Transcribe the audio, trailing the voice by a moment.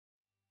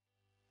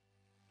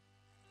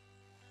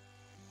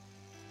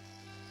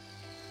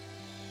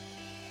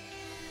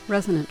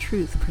Resonant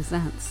Truth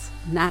presents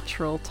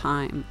Natural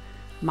Time,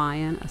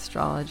 Mayan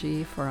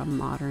Astrology for a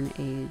Modern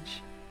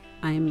Age.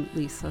 I'm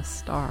Lisa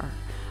Starr.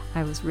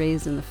 I was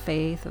raised in the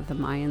faith of the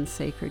Mayan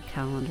sacred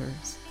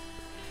calendars.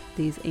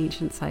 These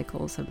ancient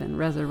cycles have been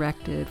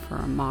resurrected for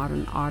a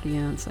modern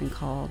audience and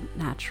called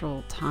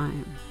natural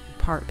time, in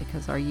part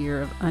because our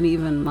year of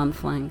uneven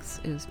month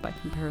lengths is, by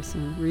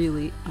comparison,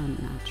 really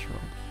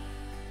unnatural.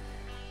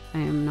 I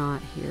am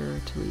not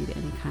here to lead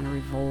any kind of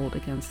revolt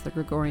against the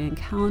Gregorian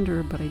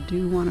calendar, but I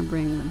do want to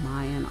bring the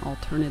Mayan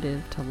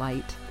alternative to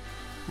light.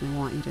 And I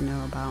want you to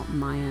know about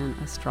Mayan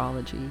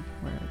astrology,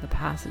 where the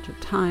passage of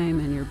time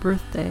and your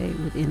birthday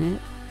within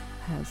it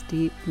has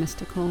deep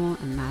mystical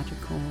and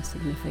magical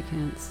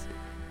significance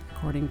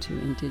according to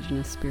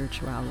indigenous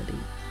spirituality.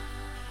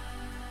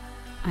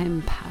 I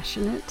am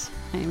passionate,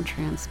 I am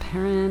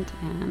transparent,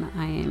 and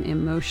I am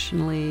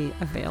emotionally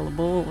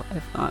available,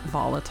 if not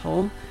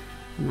volatile.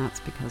 And that's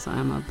because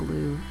I'm a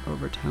blue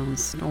overtone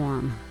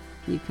storm.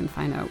 You can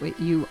find out what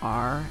you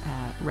are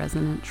at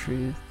Resonant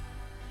Truth.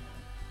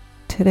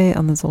 Today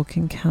on the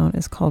Tzolk'in count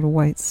is called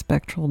White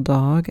Spectral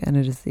Dog, and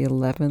it is the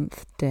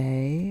 11th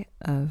day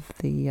of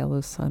the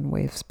Yellow Sun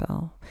wave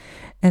spell.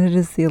 And it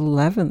is the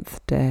 11th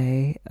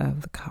day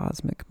of the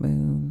cosmic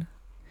moon.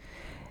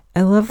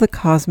 I love the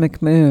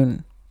cosmic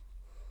moon.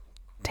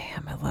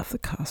 Damn, I love the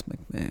cosmic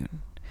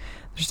moon.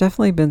 There's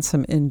definitely been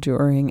some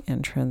enduring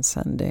and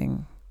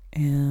transcending.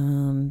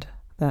 And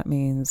that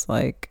means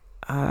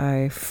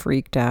I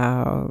freaked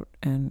out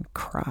and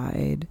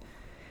cried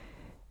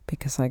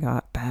because I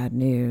got bad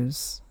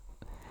news.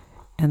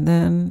 And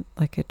then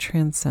it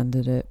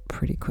transcended it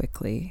pretty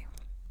quickly.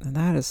 And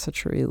that is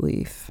such a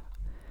relief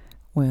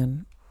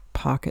when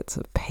pockets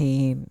of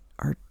pain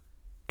are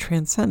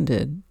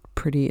transcended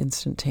pretty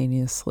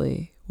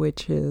instantaneously,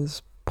 which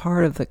is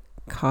part of the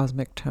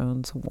cosmic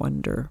tone's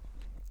wonder.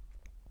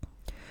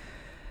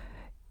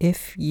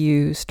 If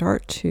you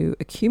start to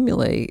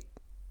accumulate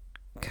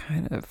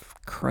kind of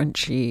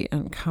crunchy,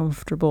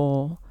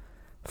 uncomfortable,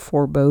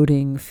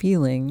 foreboding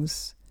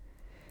feelings,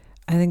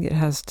 I think it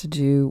has to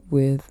do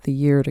with the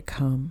year to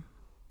come,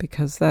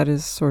 because that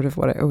is sort of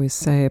what I always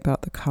say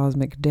about the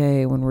cosmic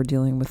day when we're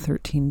dealing with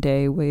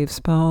 13-day wave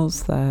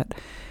spells, that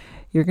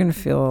you're going to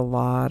feel a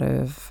lot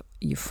of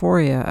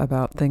euphoria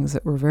about things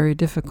that were very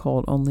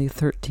difficult only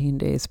 13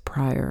 days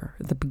prior.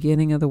 At the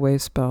beginning of the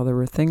wave spell, there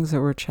were things that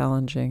were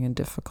challenging and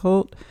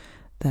difficult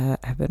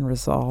that have been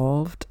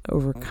resolved,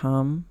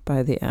 overcome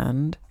by the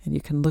end. And you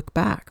can look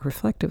back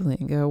reflectively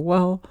and go,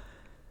 well,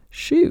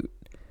 shoot,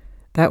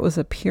 that was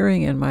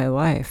appearing in my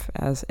life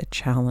as a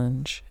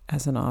challenge,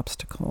 as an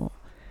obstacle.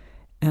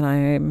 And I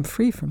am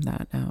free from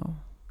that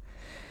now.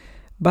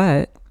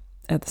 But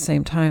at the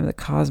same time, the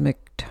cosmic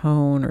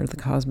tone or the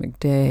cosmic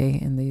day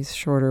in these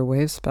shorter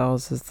wave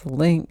spells is the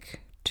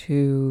link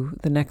to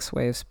the next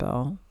wave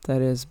spell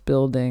that is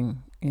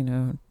building,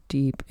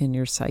 deep in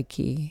your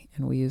psyche.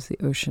 And we use the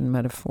ocean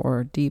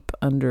metaphor, deep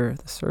under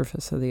the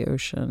surface of the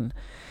ocean.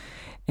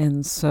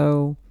 And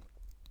so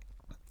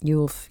you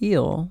will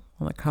feel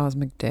on the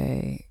cosmic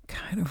day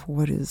kind of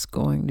what is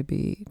going to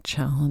be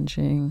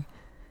challenging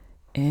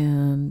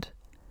and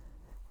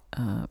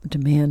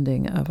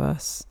demanding of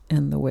us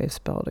in the wave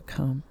spell to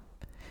come.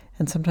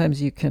 And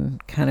sometimes you can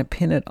kind of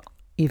pin it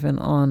even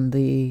on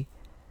the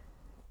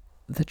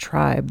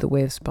tribe the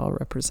wave spell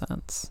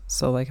represents.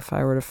 So if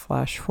I were to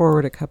flash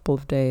forward a couple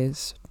of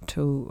days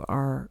to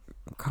our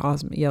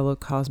yellow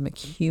cosmic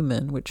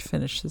human, which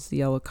finishes the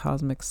yellow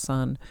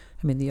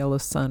the yellow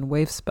sun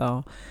wave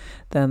spell,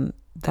 then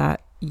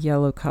that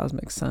yellow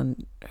cosmic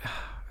sun,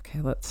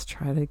 okay, let's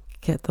try to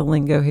get the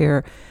lingo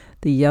here.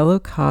 The yellow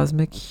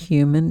cosmic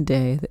human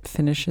day that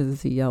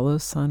finishes the yellow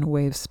sun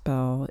wave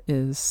spell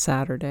is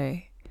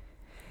Saturday.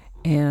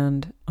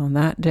 And on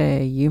that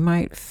day, you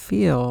might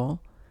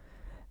feel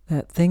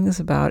that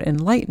things about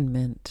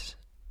enlightenment,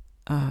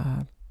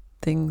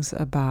 things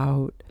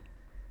about,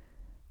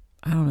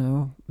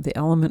 the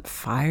element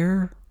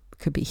fire,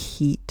 could be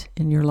heat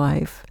in your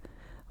life.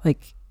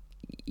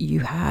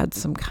 You had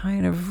some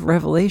kind of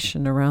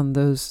revelation around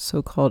those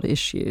so-called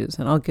issues.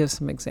 And I'll give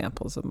some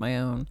examples of my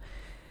own.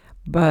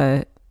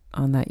 But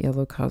on that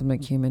yellow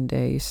cosmic human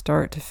day, you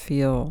start to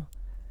feel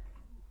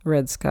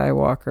Red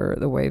Skywalker,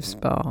 the wave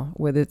spell,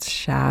 with its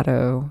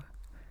shadow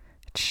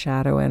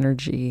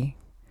energy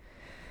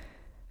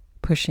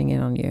pushing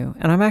in on you.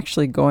 And I'm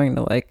actually going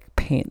to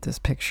paint this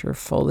picture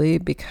fully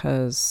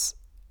because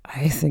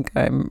I think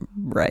I'm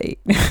right.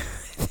 I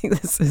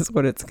think this is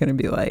what it's going to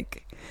be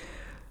like.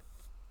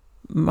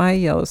 My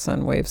yellow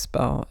sun wave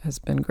spell has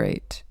been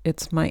great.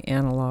 It's my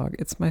analog.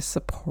 It's my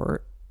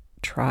support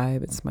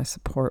tribe. It's my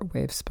support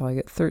wave spell. I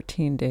get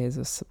 13 days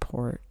of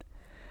support.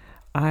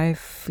 I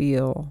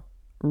feel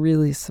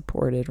really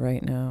supported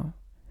right now.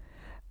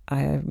 I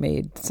have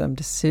made some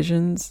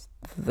decisions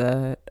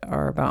that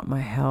are about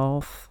my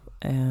health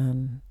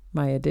and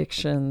my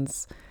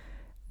addictions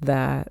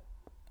that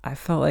I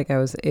felt like I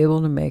was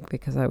able to make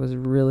because I was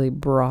really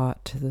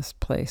brought to this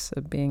place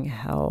of being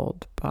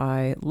held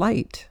by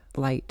light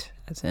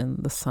as in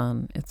the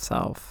sun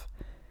itself.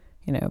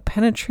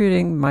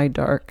 penetrating my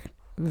dark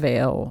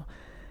veil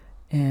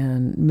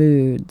and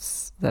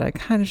moods, that I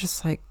kind of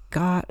just like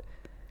got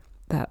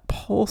that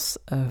pulse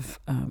of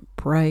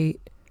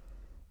bright,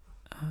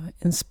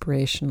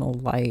 inspirational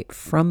light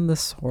from the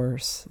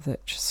source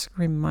that just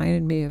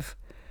reminded me of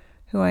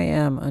who I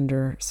am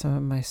under some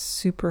of my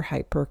super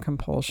hyper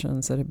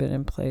compulsions that have been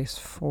in place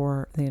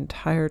for the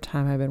entire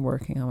time I've been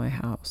working on my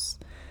house.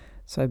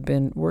 So I've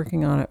been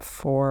working on it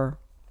for,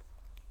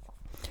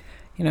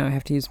 I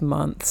have to use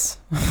months,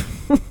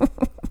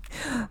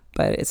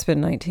 but it's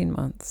been 19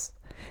 months,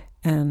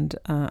 and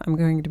I'm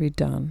going to be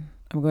done.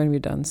 I'm going to be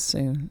done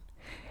soon.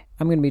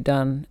 I'm going to be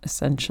done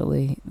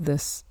essentially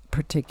this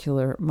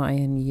particular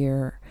Mayan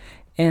year.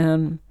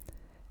 And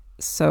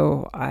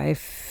so I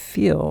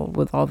feel,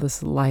 with all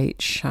this light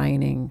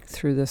shining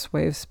through this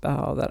wave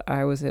spell, that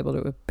I was able to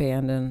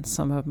abandon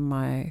some of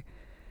my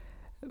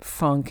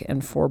funk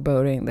and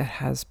foreboding that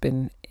has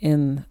been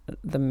in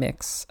the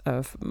mix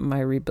of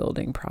my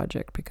rebuilding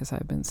project, because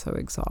I've been so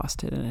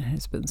exhausted and it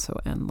has been so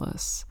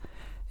endless.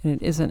 And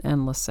it isn't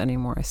endless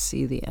anymore. I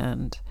see the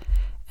end,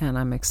 and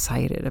I'm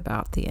excited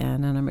about the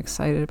end, and I'm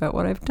excited about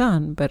what I've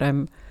done, but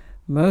I'm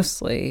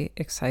mostly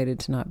excited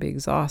to not be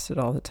exhausted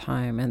all the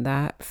time. And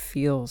that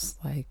feels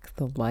like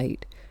the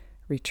light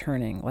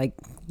returning, like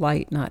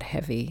light, not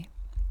heavy,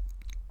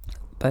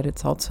 but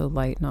it's also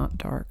light, not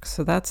dark.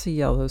 So that's a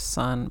yellow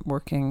sun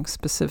working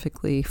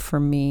specifically for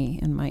me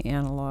in my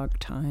analog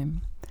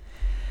time.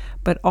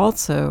 But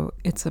also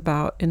it's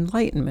about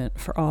enlightenment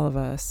for all of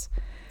us.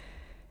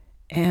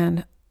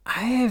 And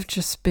I have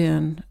just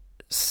been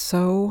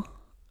so,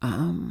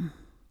 I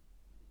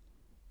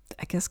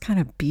guess, kind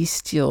of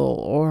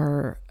bestial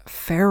or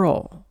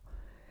feral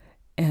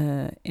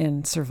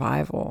in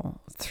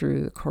survival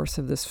through the course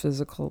of this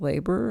physical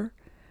labor.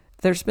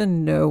 There's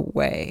been no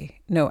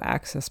way, no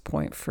access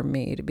point for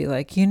me to be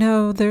like,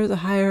 there's a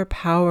higher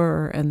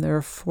power and there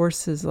are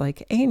forces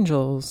like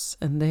angels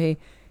and they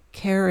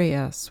carry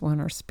us when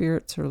our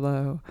spirits are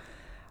low.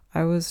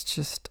 I was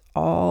just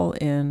all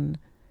in.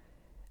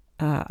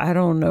 I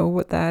don't know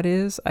what that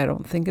is. I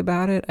don't think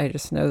about it. I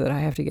just know that I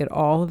have to get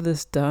all of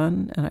this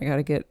done, and I got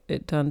to get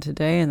it done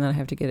today, and then I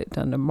have to get it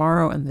done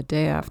tomorrow and the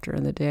day after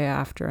and the day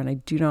after. And I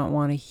do not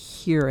want to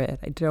hear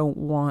it. I don't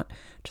want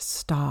to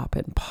stop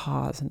and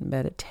pause and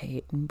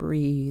meditate and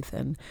breathe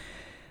and,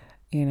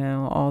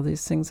 all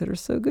these things that are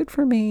so good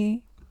for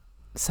me.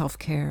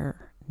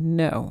 Self-care.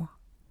 No.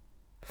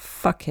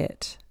 Fuck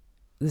it.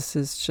 This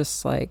is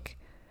just like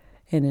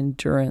an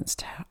endurance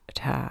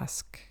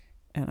task.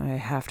 And I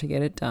have to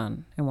get it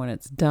done. And when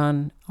it's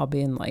done, I'll be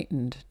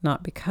enlightened.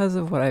 Not because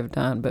of what I've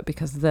done, but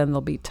because then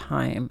there'll be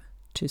time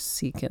to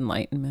seek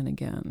enlightenment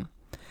again.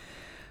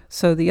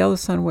 So the yellow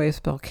sun wave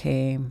spell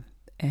came,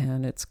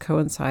 and it's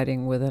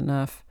coinciding with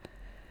enough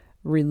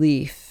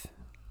relief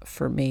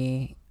for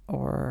me,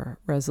 or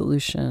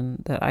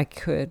resolution, that I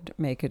could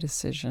make a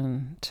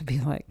decision to be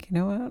like, you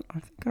know what? I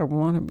think I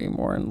want to be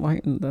more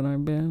enlightened than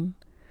I've been.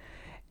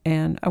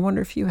 And I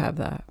wonder if you have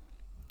that.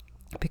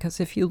 Because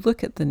if you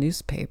look at the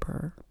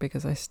newspaper,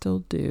 because I still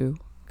do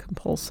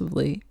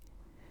compulsively,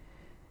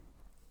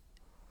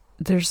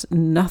 there's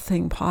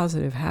nothing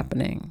positive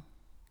happening.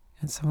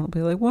 And someone will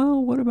be like,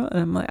 well, what about,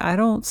 and I'm like, I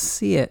don't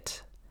see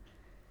it.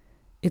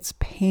 It's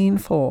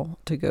painful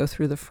to go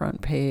through the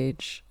front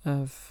page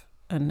of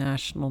a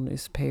national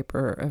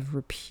newspaper of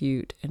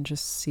repute and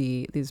just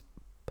see these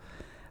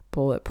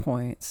bullet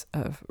points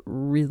of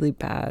really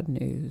bad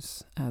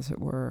news, as it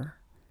were.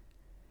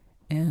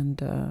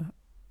 And,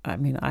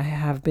 I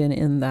have been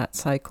in that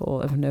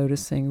cycle of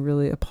noticing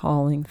really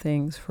appalling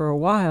things for a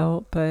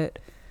while, but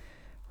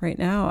right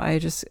now I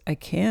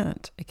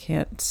can't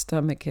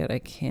stomach it. I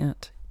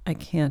can't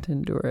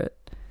endure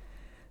it.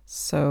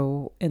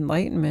 So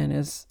enlightenment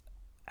is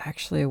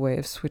actually a way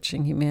of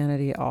switching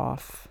humanity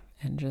off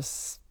and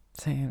just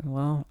saying,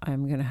 well,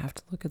 I'm going to have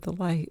to look at the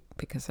light,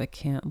 because I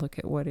can't look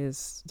at what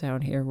is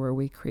down here where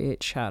we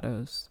create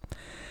shadows.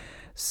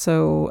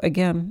 So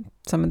again,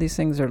 some of these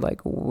things are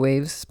like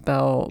wave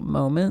spell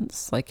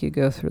moments, like you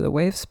go through the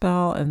wave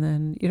spell and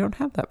then you don't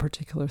have that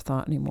particular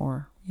thought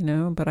anymore,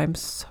 but I'm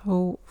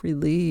so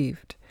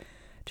relieved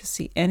to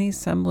see any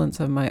semblance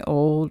of my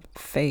old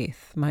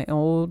faith, my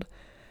old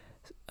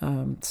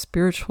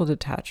spiritual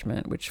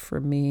detachment, which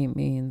for me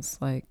means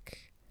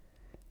like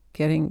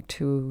getting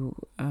to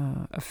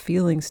a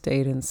feeling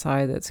state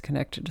inside that's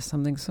connected to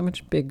something so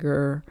much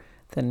bigger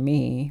than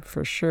me,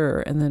 for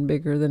sure, and then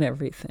bigger than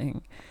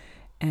everything.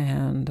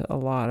 And a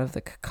lot of the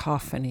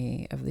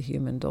cacophony of the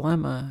human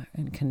dilemma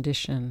and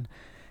condition,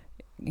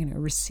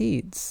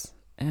 recedes.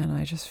 And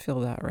I just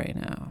feel that right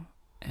now.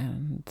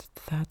 And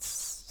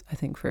that's, I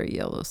think, very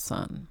yellow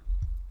sun.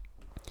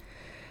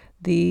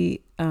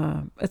 It's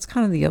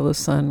kind of the yellow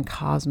sun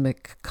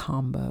cosmic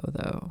combo,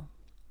 though.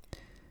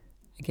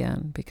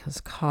 Again,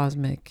 because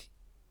cosmic,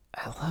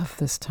 I love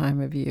this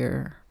time of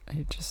year.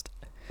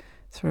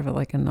 Sort of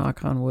like a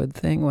knock on wood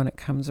thing when it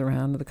comes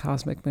around to the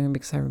cosmic moon,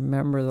 because I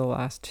remember the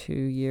last 2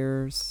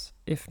 years,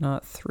 if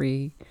not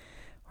 3,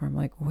 where I'm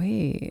like,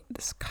 wait,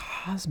 this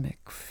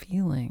cosmic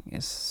feeling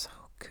is so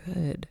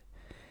good.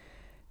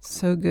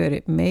 so good.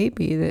 It may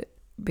be that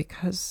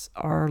because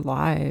our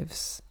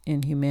lives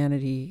in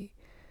humanity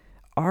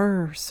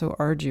are so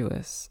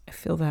arduous, I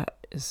feel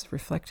that is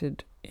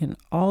reflected in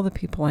all the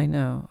people I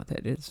know,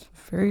 that it's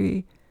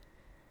very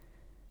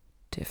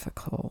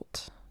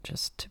difficult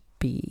just to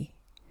be,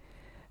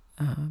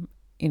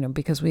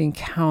 because we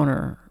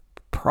encounter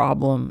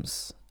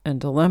problems and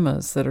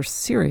dilemmas that are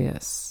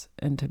serious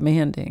and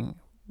demanding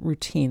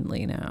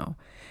routinely now.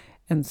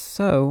 And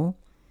so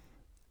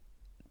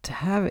to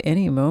have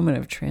any moment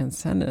of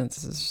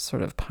transcendence is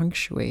sort of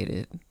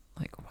punctuated,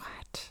 like,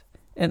 what?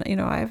 And,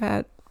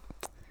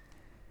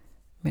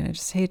 I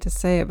just hate to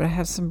say it, but I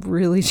have some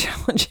really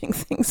challenging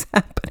things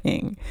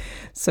happening.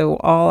 So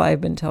all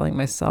I've been telling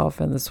myself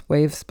in this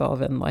wave spell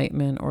of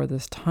enlightenment, or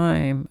this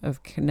time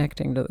of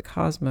connecting to the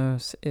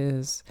cosmos,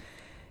 is,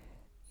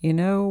 you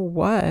know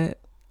what?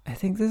 I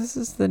think this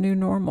is the new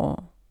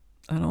normal.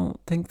 I don't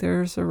think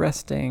there's a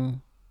rest area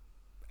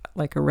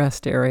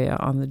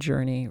on the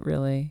journey,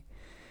 really.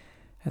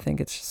 I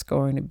think it's just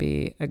going to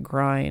be a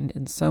grind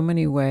in so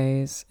many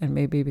ways, and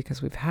maybe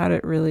because we've had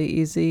it really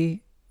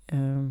easy.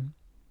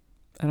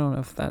 I don't know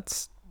if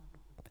that's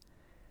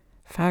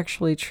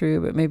factually true,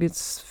 but maybe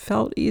it's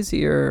felt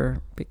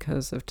easier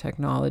because of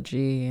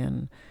technology,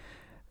 and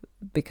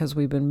because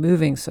we've been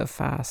moving so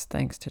fast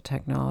thanks to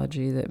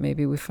technology, that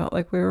maybe we felt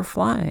like we were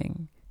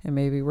flying and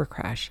maybe we're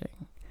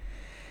crashing.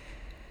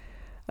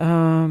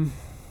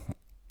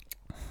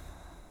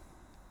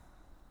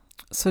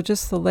 So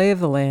just the lay of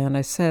the land,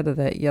 I said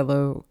that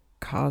yellow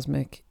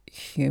cosmic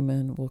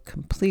human will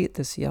complete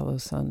this yellow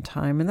sun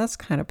time, and that's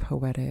kind of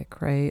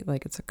poetic, right?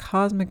 Like, it's a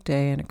cosmic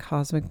day and a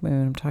cosmic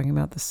moon. I'm talking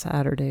about the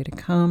Saturday to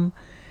come,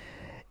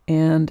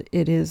 and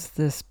it is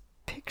this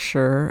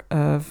picture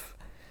of,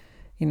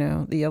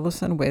 the yellow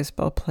sun wave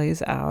spell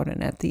plays out,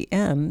 and at the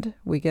end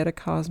we get a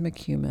cosmic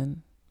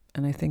human.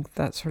 And I think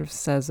that sort of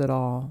says it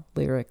all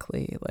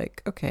lyrically.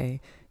 Like,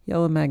 okay,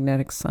 yellow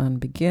magnetic sun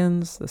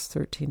begins this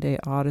 13-day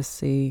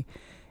odyssey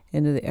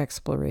into the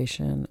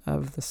exploration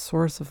of the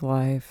source of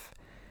life,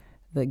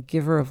 the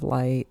giver of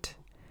light,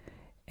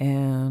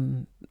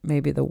 and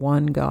maybe the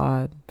one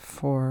God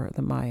for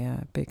the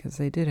Maya, because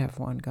they did have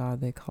one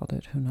God. They called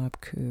it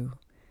Hunabku.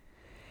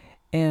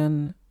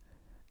 And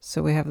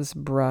so we have this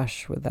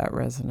brush with that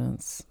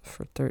resonance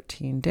for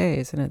 13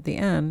 days. And at the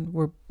end,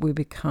 we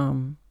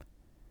become,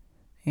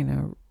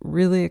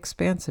 really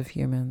expansive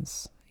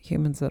humans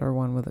that are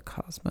one with the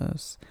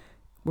cosmos.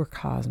 We're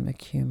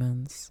cosmic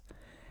humans.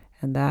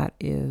 And that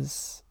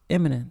is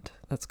imminent.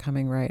 That's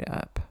coming right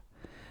up.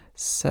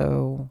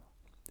 So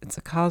it's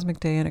a cosmic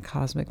day and a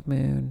cosmic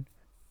moon.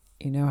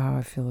 You know how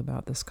I feel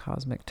about this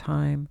cosmic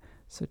time,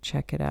 so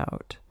check it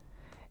out.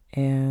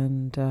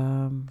 And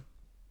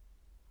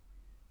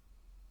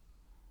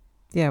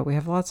we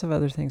have lots of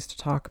other things to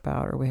talk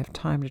about, or we have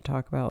time to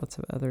talk about lots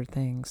of other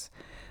things.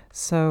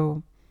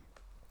 So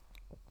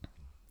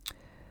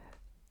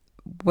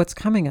what's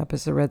coming up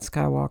is the Red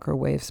Skywalker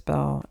wave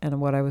spell. And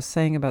what I was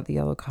saying about the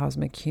yellow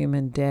cosmic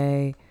human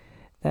day,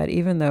 that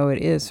even though it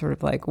is sort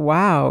of like,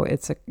 wow,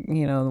 it's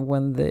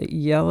when the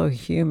yellow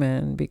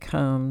human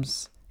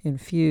becomes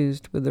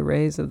infused with the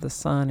rays of the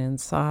sun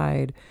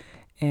inside,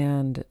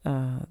 and,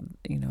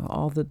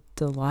 all the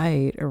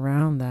delight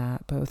around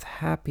that, both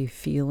happy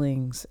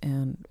feelings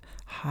and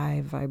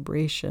high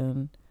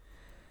vibration,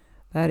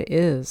 that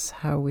is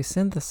how we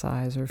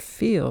synthesize or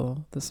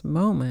feel this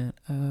moment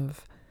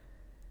of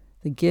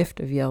the gift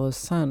of yellow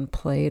sun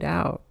played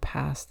out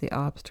past the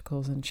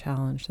obstacles and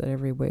challenge that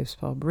every wave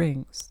spell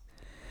brings.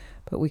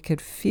 But we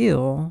could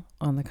feel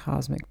on the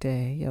cosmic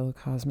day, yellow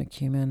cosmic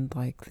human,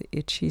 like the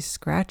itchy,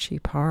 scratchy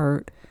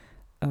part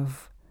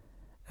of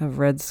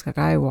Red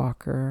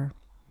Skywalker,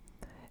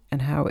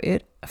 and how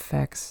it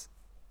affects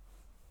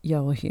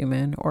yellow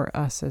human, or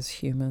us as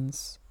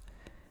humans,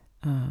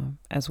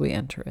 as we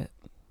enter it.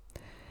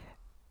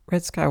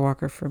 Red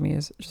Skywalker for me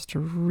is just a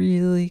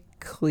really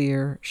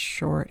clear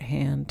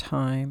shorthand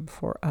time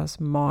for us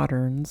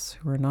moderns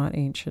who are not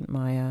ancient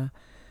Maya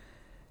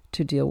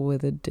to deal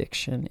with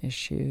addiction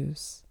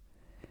issues.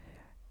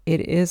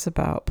 It is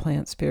about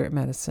plant spirit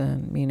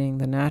medicine, meaning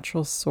the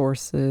natural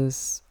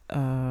sources,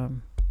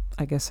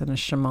 I guess in a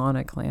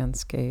shamanic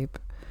landscape,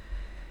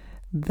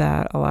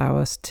 that allow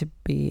us to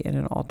be in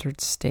an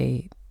altered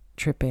state,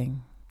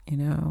 tripping,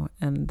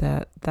 and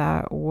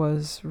that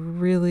was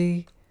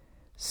really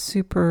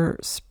super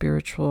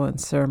spiritual and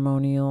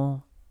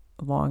ceremonial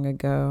long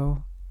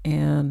ago,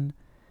 and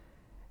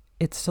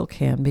it still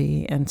can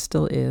be and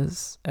still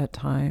is at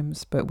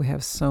times, but we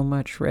have so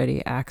much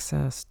ready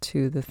access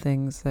to the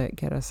things that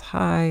get us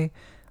high,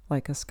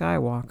 like a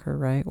skywalker,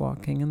 right?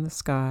 Walking in the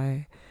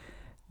sky,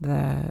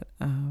 that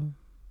I'm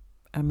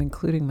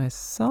including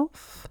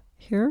myself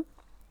here.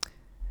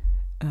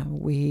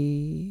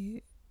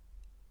 We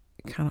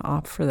kind of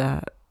opt for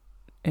that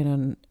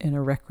in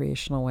a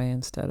recreational way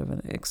instead of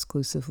an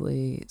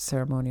exclusively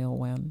ceremonial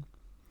one.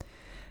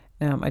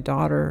 Now, my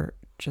daughter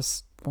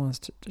just wants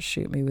to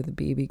shoot me with a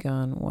BB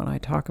gun when I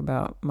talk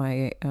about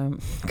my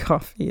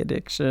coffee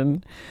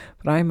addiction,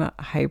 but I'm a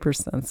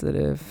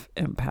hypersensitive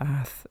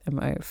empath, and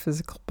my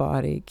physical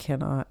body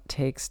cannot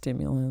take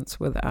stimulants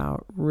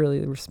without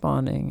really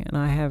responding. And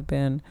I have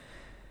been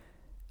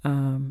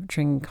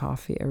drinking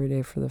coffee every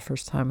day for the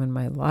first time in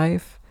my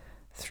life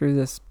through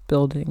this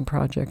building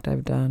project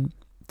I've done.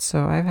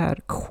 So I've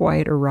had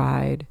quite a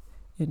ride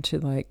into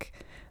like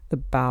the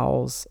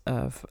bowels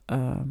of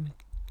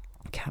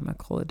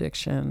chemical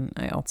addiction.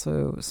 I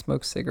also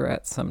smoke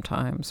cigarettes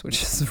sometimes,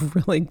 which is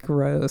really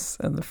gross,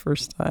 and the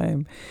first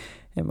time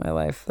in my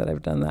life that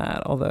I've done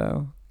that,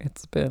 although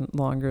it's been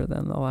longer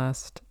than the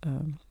last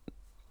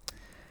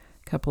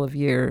couple of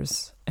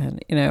years,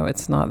 and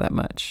it's not that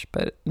much,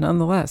 but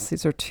nonetheless,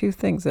 these are two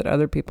things that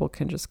other people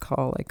can just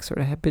call like sort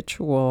of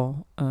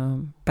habitual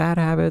bad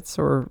habits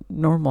or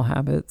normal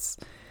habits,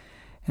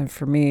 and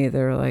for me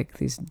they're like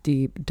these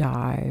deep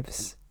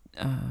dives,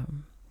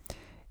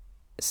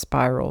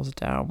 spirals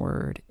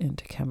downward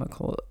into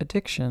chemical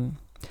addiction.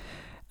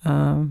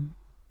 And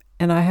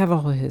I have a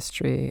whole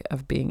history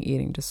of being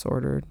eating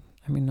disordered.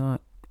 I mean,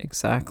 not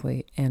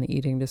exactly an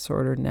eating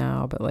disorder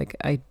now, but like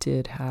I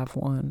did have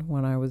one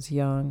when I was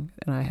young,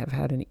 and I have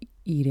had an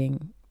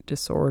eating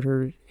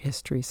disorder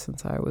history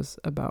since I was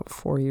about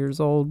 4 years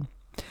old.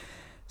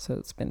 So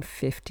it's been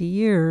 50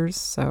 years.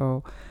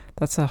 So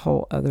that's a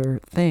whole other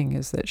thing,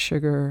 is that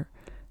sugar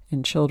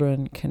in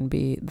children can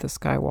be the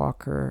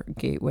Skywalker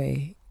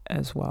gateway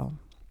as well.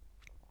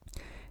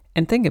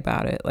 And think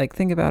about it, like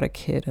think about a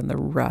kid and the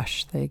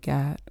rush they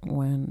get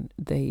when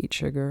they eat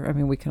sugar. I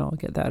mean, we can all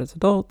get that as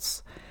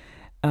adults,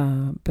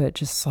 but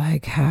just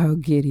like how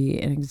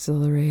giddy and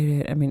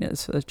exhilarated. I mean,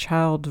 it's a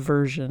child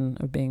version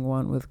of being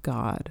one with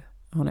God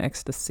on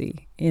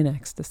ecstasy, in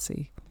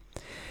ecstasy.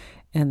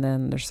 And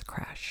then there's the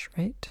crash,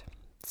 right?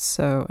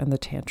 So, and the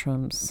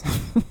tantrums.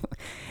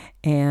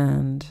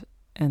 and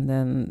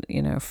then,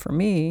 for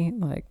me,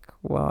 like,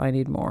 well, I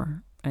need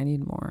more.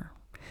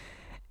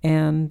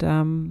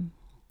 And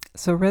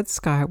so Red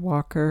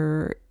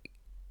Skywalker,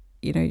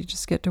 you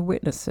just get to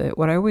witness it.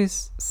 What I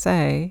always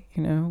say,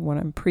 when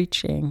I'm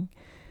preaching,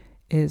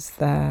 is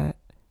that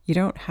you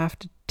don't have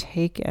to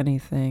take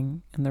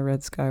anything in the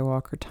Red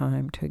Skywalker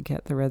time to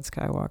get the Red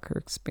Skywalker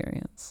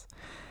experience.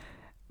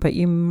 But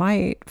you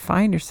might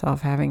find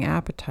yourself having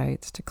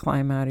appetites to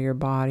climb out of your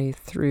body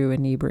through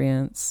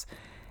inebriants,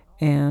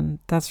 and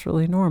that's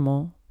really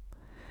normal.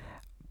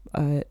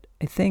 But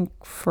I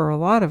think for a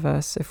lot of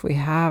us, if we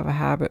have a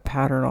habit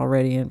pattern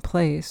already in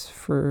place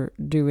for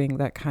doing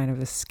that kind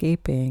of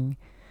escaping,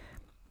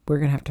 we're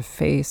going to have to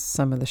face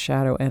some of the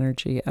shadow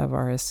energy of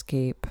our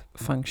escape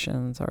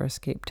functions, our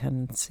escape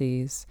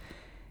tendencies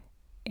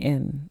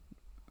in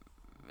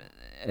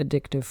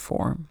addictive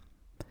form.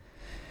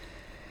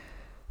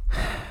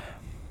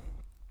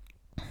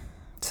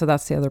 So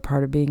that's the other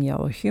part of being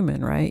Yellow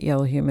Human, right?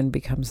 Yellow Human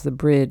becomes the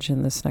bridge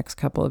in this next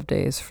couple of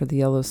days for the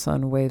Yellow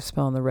Sun wave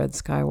spell and the Red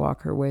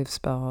Skywalker wave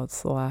spell.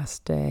 It's the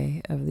last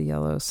day of the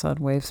Yellow Sun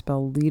wave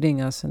spell,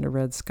 leading us into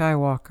Red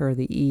Skywalker,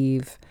 the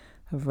eve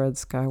of Red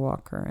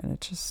Skywalker. And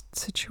it just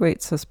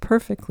situates us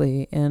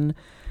perfectly in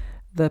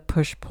the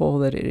push-pull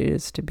that it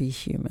is to be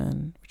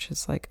human, which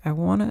is like, I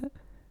want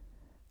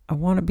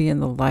to be in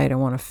the light. I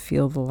want to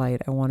feel the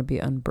light. I want to be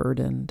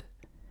unburdened.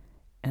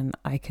 And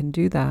I can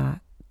do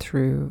that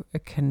through a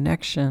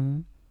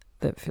connection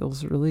that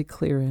feels really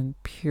clear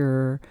and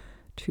pure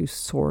to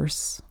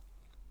source.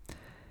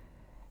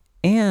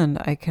 And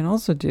I can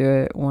also do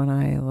it when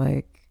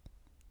I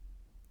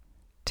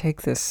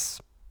take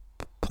this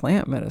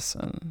plant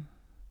medicine.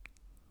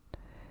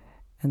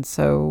 And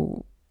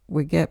so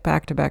we get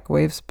back-to-back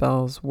wave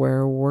spells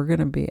where we're going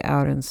to be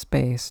out in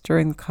space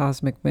during the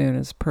cosmic moon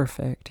is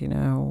perfect.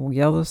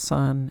 Yellow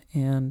Sun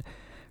and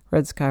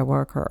Red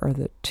Skywalker are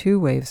the two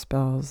wave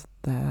spells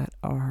that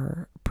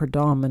are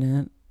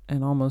predominant,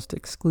 and almost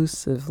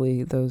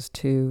exclusively those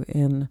two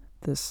in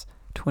this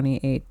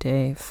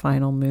 28-day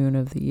final moon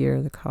of the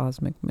year, the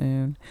cosmic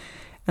moon.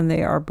 And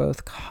they are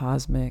both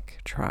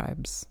cosmic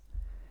tribes.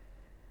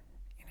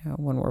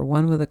 When we're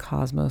one with the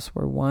cosmos,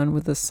 we're one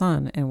with the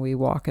sun, and we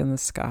walk in the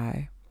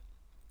sky.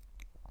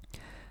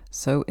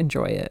 So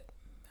enjoy it.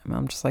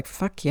 I'm just like,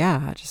 fuck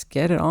yeah, just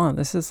get it on.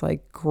 This is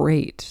like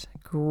great,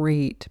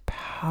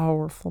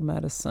 powerful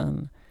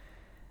medicine.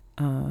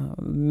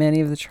 Many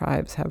of the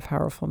tribes have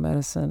powerful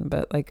medicine,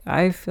 but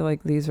I feel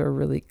like these are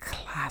really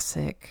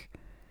classic,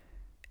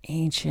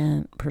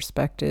 ancient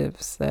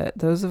perspectives that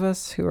those of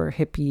us who are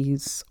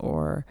hippies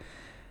or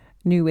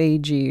new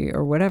agey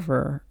or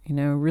whatever,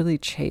 really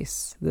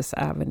chase this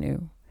avenue.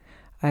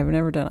 I've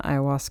never done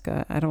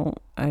ayahuasca.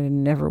 I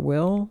never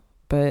will,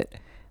 but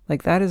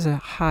that is a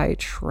high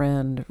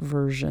trend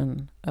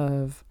version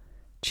of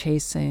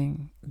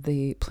chasing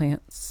the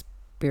plant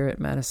spirit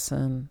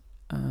medicine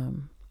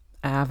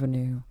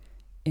avenue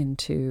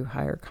into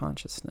higher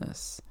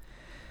consciousness.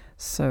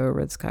 So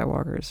Red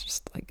Skywalker is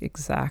just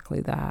exactly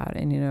that.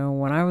 And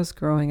when I was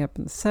growing up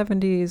in the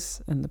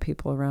 70s and the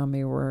people around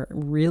me were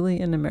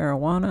really into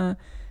marijuana,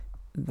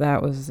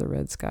 that was the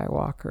Red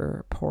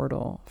Skywalker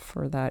portal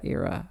for that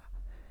era.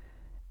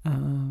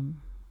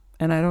 And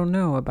I don't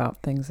know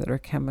about things that are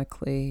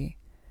chemically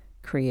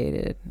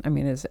created. I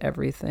mean, is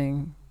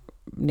everything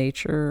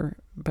nature?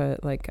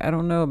 But like, I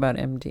don't know about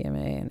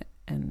MDMA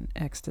and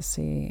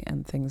ecstasy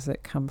and things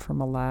that come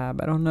from a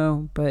lab. I don't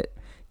know, but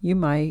you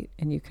might,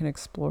 and you can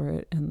explore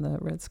it in the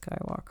Red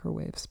Skywalker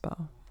wave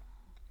spell.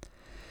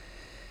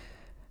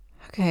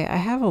 Okay, I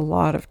have a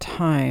lot of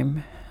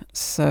time,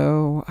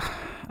 so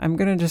I'm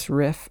going to just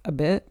riff a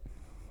bit.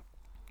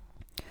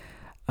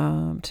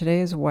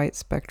 Today is White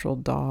Spectral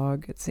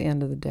Dog. It's the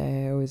end of the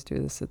day. I always do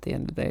this at the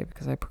end of the day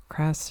because I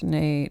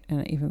procrastinate,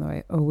 and even though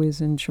I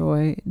always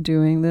enjoy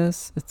doing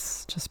this,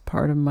 it's just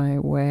part of my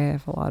way. I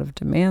have a lot of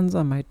demands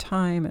on my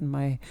time and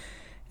my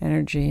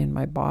energy and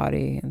my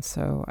body, and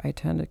so I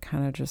tend to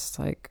kind of just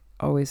like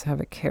always have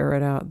a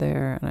carrot out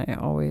there, and I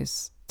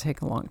always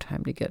take a long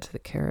time to get to the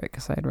carrot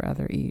because I'd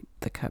rather eat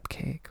the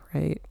cupcake,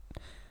 right?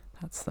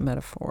 That's the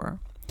metaphor.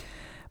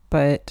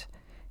 But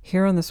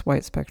here on this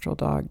White Spectral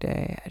Dog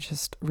Day, I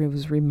just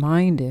was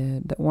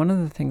reminded that one of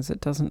the things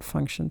that doesn't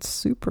function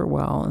super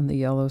well in the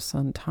yellow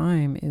sun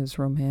time is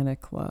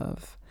romantic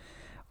love,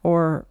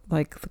 or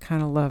like the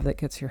kind of love that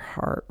gets your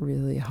heart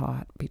really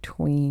hot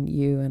between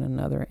you and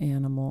another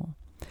animal.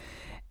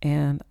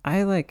 And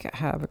I like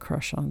have a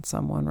crush on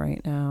someone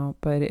right now,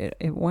 but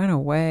it went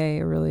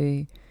away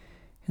really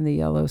in the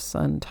yellow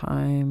sun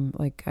time.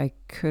 Like I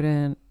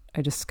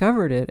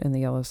discovered it in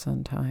the yellow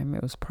sun time.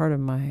 It was part of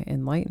my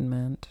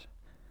enlightenment,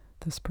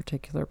 this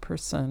particular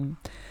person.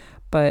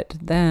 But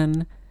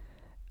then,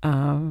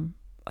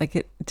 like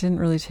it didn't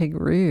really take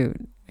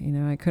root. You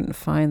know, I couldn't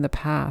find the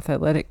path. I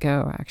let it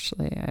go,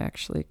 actually. I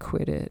actually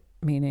quit it,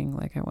 meaning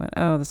like I went,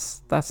 oh,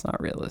 that's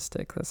not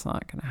realistic. That's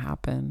not going to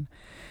happen.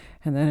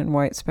 And then in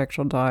White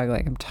Spectral Dog,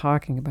 like I'm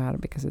talking about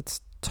it because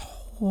it's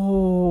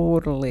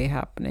totally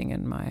happening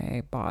in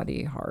my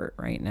body, heart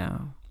right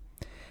now.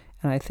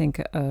 And I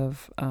think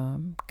of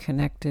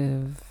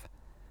connective,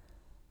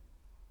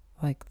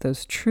 like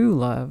those true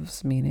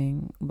loves,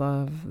 meaning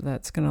love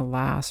that's going to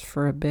last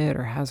for a bit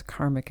or has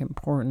karmic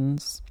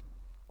importance,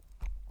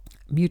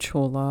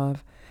 mutual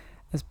love,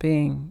 as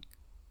being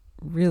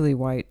really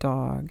white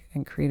dog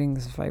and creating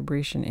this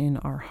vibration in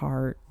our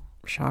heart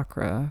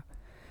chakra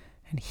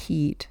and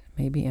heat,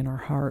 maybe in our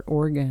heart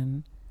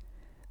organ,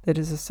 that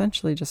is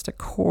essentially just a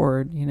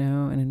cord, you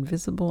know, an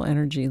invisible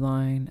energy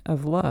line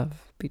of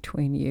love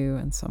between you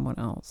and someone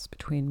else,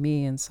 between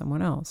me and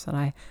someone else. And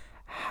I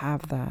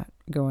have that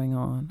going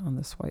on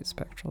this White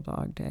Spectral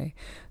Dog Day.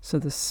 So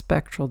the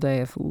spectral day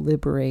of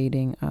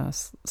liberating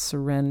us,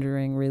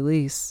 surrendering,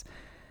 release,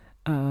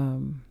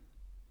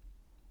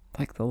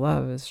 like the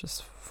love is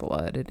just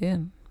flooded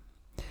in.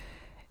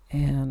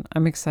 And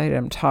I'm excited.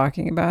 I'm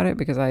talking about it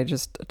because I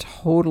just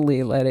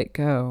totally let it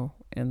go.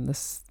 And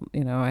this,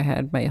 you know, I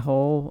had my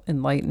whole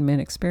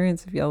enlightenment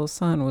experience of yellow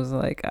sun was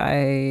like,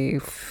 I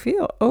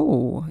feel,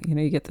 you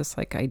know, you get this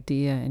like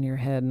idea in your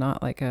head,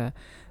 not like a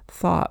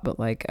thought, but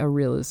like a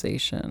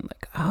realization,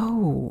 like,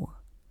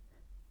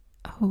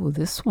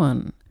 this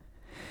one.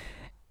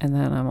 And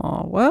then I'm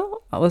all,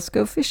 well, let's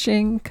go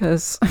fishing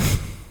because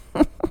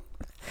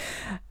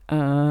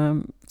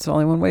it's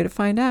only one way to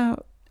find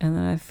out. And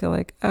then I feel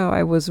like,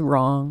 I was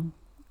wrong.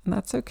 And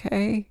that's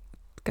okay.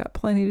 Got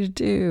plenty to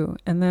do.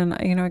 And then,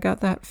 you know, I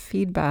got that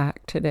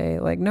feedback today.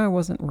 Like, no, I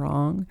wasn't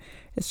wrong.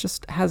 It's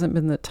just hasn't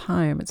been the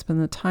time. It's been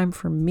the time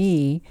for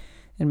me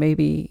and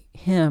maybe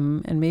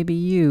him and maybe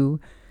you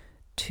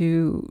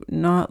to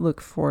not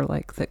look for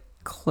like the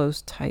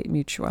close, tight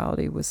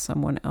mutuality with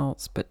someone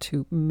else, but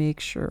to make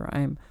sure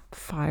I'm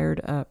fired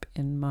up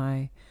in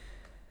my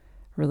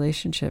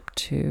relationship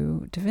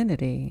to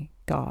divinity,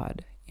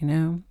 God, you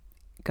know?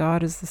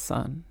 God is the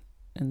sun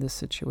in this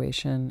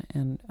situation,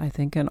 and I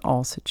think in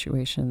all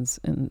situations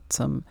in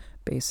some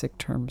basic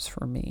terms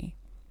for me.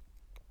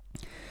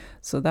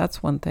 So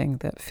that's one thing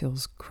that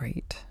feels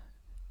great.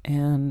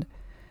 And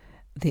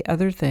the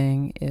other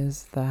thing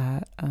is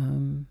that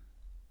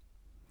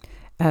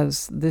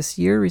as this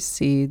year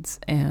recedes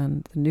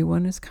and the new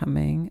one is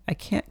coming, I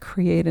can't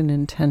create an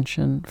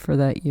intention for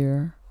that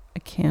year. I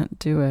can't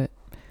do it.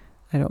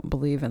 I don't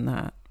believe in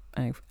that.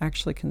 I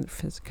actually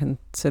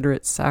consider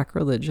it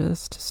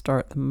sacrilegious to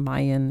start the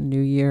Mayan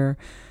New Year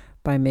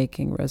by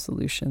making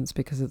resolutions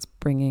because it's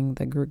bringing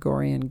the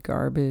Gregorian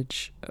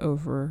garbage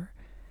over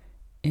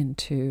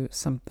into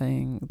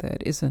something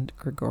that isn't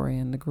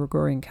Gregorian. The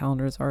Gregorian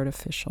calendar is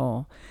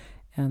artificial,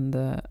 and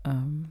the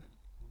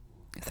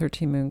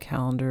 13-moon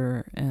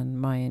calendar and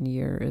Mayan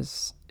year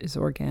is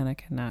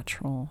organic and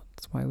natural.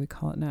 That's why we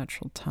call it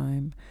natural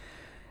time.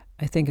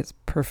 I think it's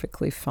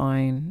perfectly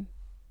fine.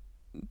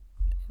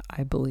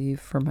 I believe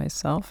for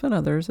myself and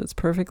others, it's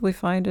perfectly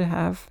fine to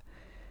have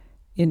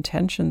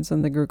intentions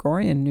in the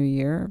Gregorian New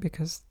Year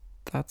because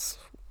that's,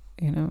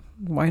 you know,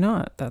 why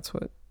not? That's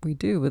what we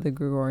do with the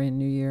Gregorian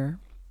New Year.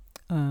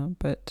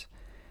 But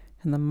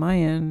in the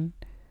Mayan,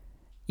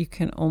 you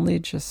can only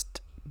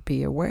just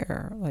be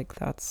aware. Like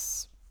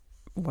that's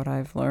what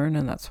I've learned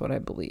and that's what I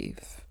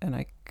believe. And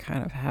I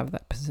kind of have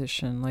that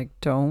position. Like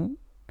don't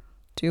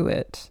do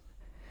it.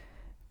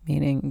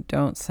 Meaning,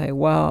 don't say,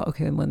 well,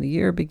 okay, when the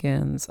year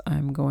begins,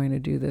 I'm going to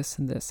do this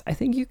and this. I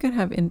think you can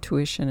have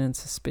intuition and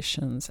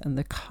suspicions. And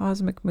the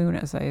cosmic moon,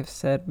 as I have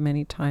said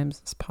many times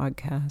in this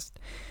podcast,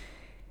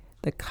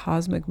 the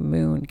cosmic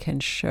moon can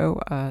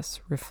show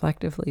us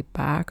reflectively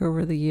back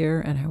over the year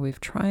and how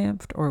we've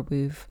triumphed or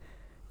we've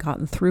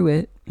gotten through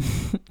it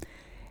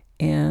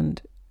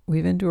and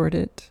we've endured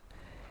it.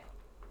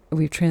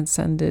 We've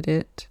transcended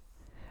it.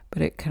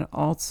 But it can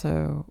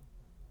also,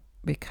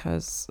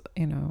 because,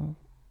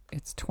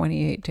 it's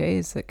 28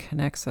 days that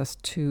connects us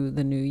to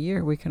the new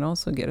year, we can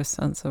also get a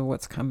sense of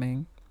what's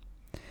coming.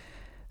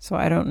 So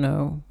I don't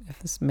know if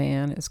this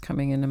man is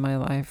coming into my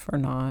life or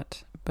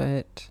not,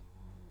 but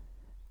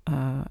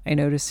I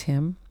notice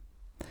him.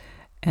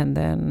 And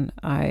then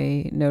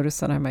I notice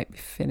that I might be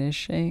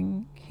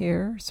finishing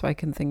here, so I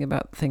can think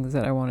about things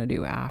that I want to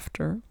do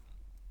after.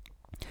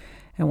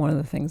 And one of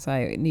the things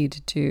I need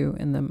to do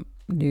in the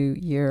new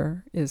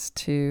year is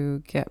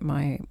to get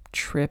my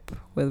trip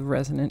with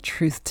Resonant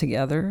Truth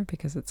together,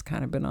 because it's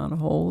kind of been on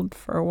hold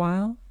for a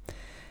while.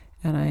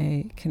 And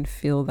I can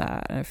feel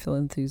that. I feel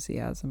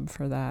enthusiasm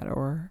for that,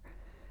 or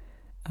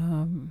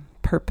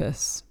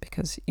purpose,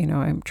 because,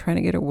 I'm trying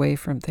to get away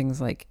from things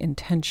like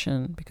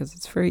intention, because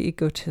it's very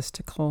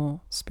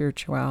egotistical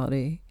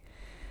spirituality.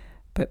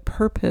 But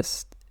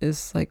purpose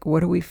is like,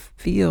 what do we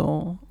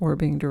feel we're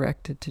being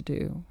directed to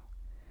do?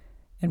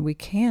 And we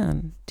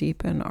can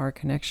deepen our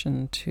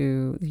connection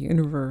to the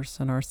universe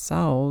and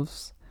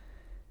ourselves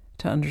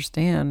to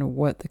understand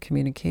what the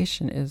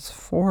communication is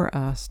for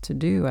us to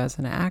do as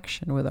an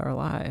action with our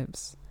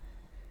lives.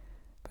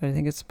 But I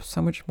think it's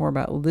so much more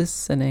about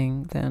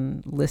listening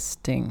than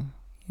listing.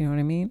 You know what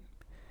I mean?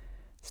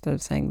 Instead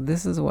of saying,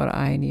 this is what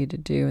I need to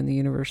do and the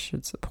universe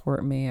should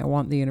support me. I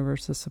want the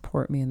universe to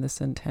support me in this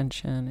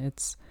intention.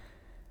 It's,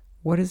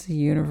 what is the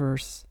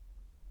universe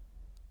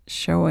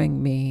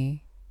showing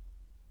me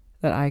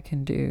that I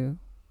can do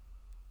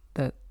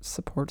that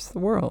supports the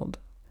world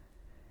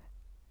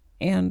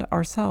and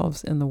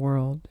ourselves in the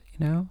world,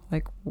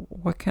 like,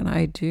 what can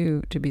I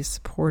do to be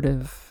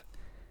supportive?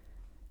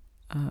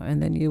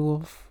 And then you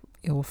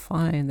will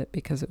find that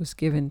because it was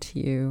given to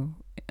you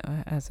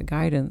as a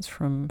guidance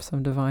from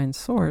some divine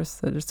source,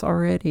 that it's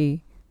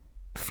already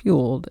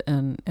fueled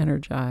and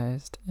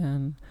energized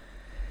and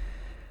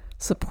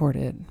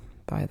supported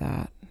by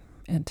that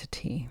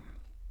entity.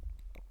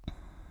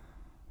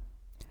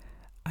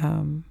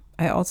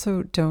 I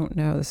also don't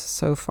know, this is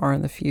so far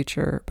in the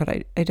future, but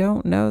I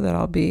don't know that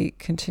I'll be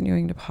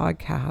continuing to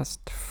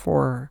podcast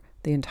for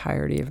the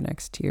entirety of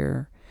next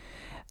year.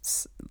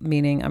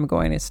 Meaning I'm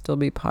going to still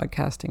be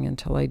podcasting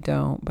until I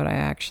don't, but I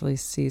actually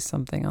see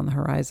something on the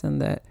horizon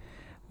that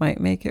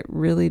might make it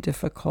really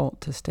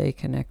difficult to stay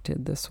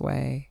connected this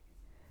way.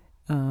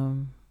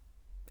 And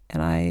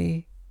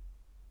I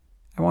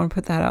want to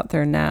put that out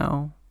there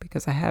now,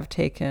 because I have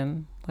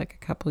taken like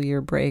a couple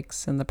year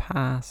breaks in the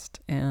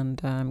past,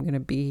 and I'm going to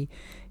be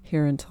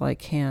here until I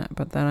can't,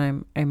 but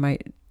then I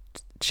might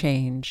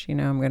change.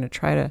 I'm going to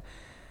try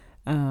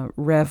to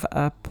rev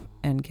up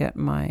and get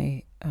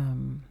my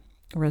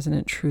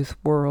Resonant Truth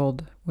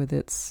world with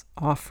its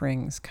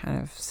offerings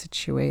kind of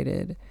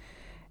situated,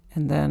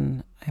 and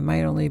then I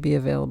might only be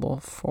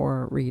available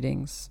for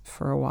readings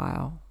for a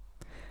while.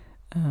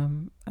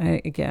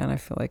 I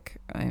feel like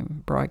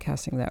I'm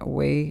broadcasting that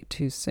way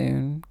too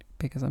soon,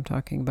 because I'm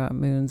talking about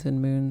moons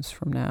and moons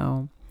from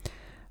now,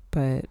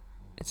 but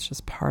it's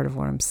just part of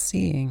what I'm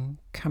seeing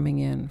coming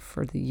in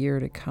for the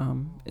year to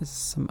come is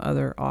some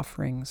other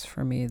offerings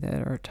for me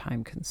that are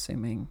time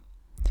consuming.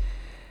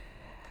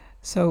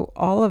 So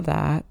all of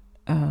that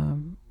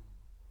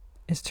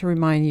is to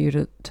remind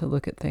you to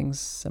look at things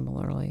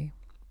similarly.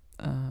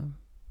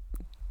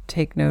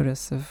 Take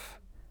notice of,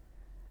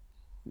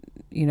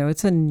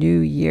 it's a new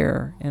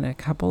year in a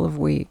couple of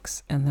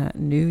weeks, and that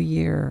new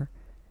year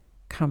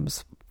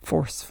comes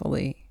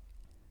forcefully.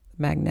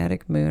 The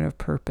magnetic moon of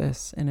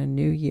purpose in a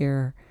new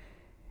year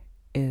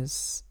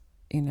is,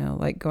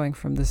 like going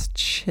from this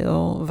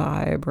chill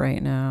vibe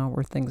right now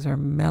where things are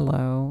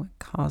mellow,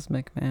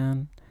 cosmic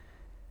man,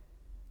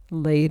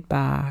 laid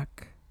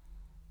back,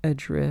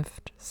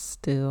 adrift,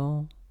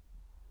 still,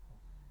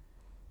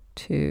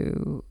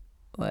 to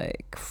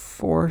like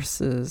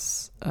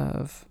forces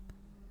of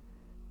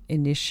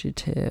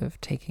initiative,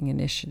 taking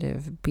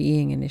initiative,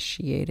 being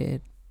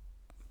initiated,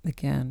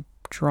 again,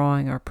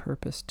 drawing our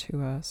purpose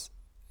to us,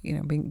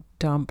 being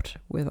dumped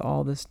with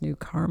all this new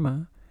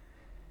karma.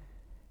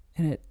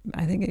 And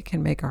I think it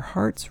can make our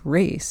hearts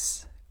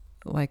race,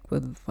 like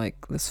with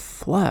like this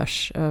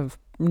flush of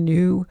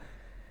new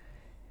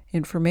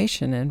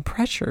information and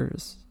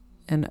pressures.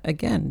 And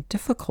again,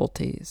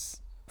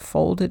 difficulties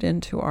folded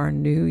into our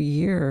new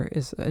year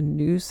is a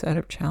new set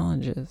of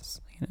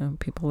challenges.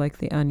 People like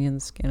the onion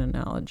skin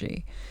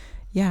analogy.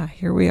 Yeah,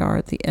 here we are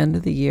at the end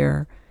of the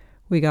year.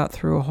 We got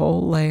through a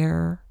whole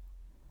layer.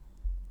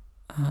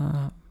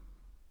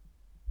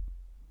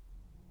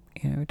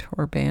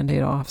 Tore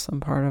Band-Aid off some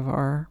part of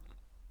our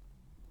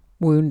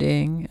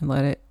wounding and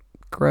let it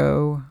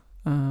grow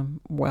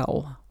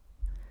well.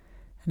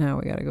 Now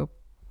we got to go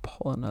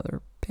pull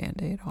another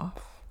Band-Aid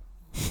off.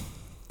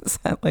 Is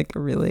that like a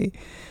really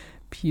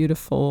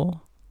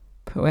beautiful,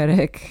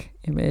 poetic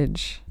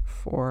image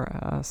for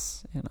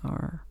us in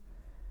our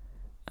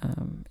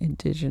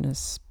indigenous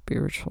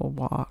spiritual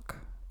walk?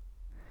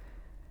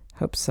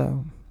 Hope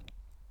so.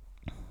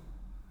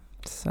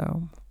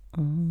 So,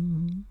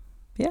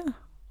 yeah,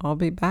 I'll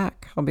be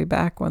back. I'll be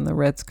back when the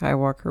Red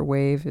Skywalker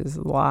wave is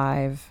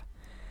live.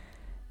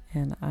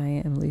 And I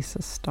am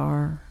Lisa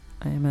Starr.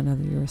 I am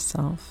another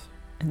yourself.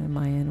 And in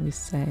Mayan we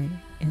say,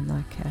 in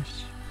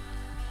Lakesh.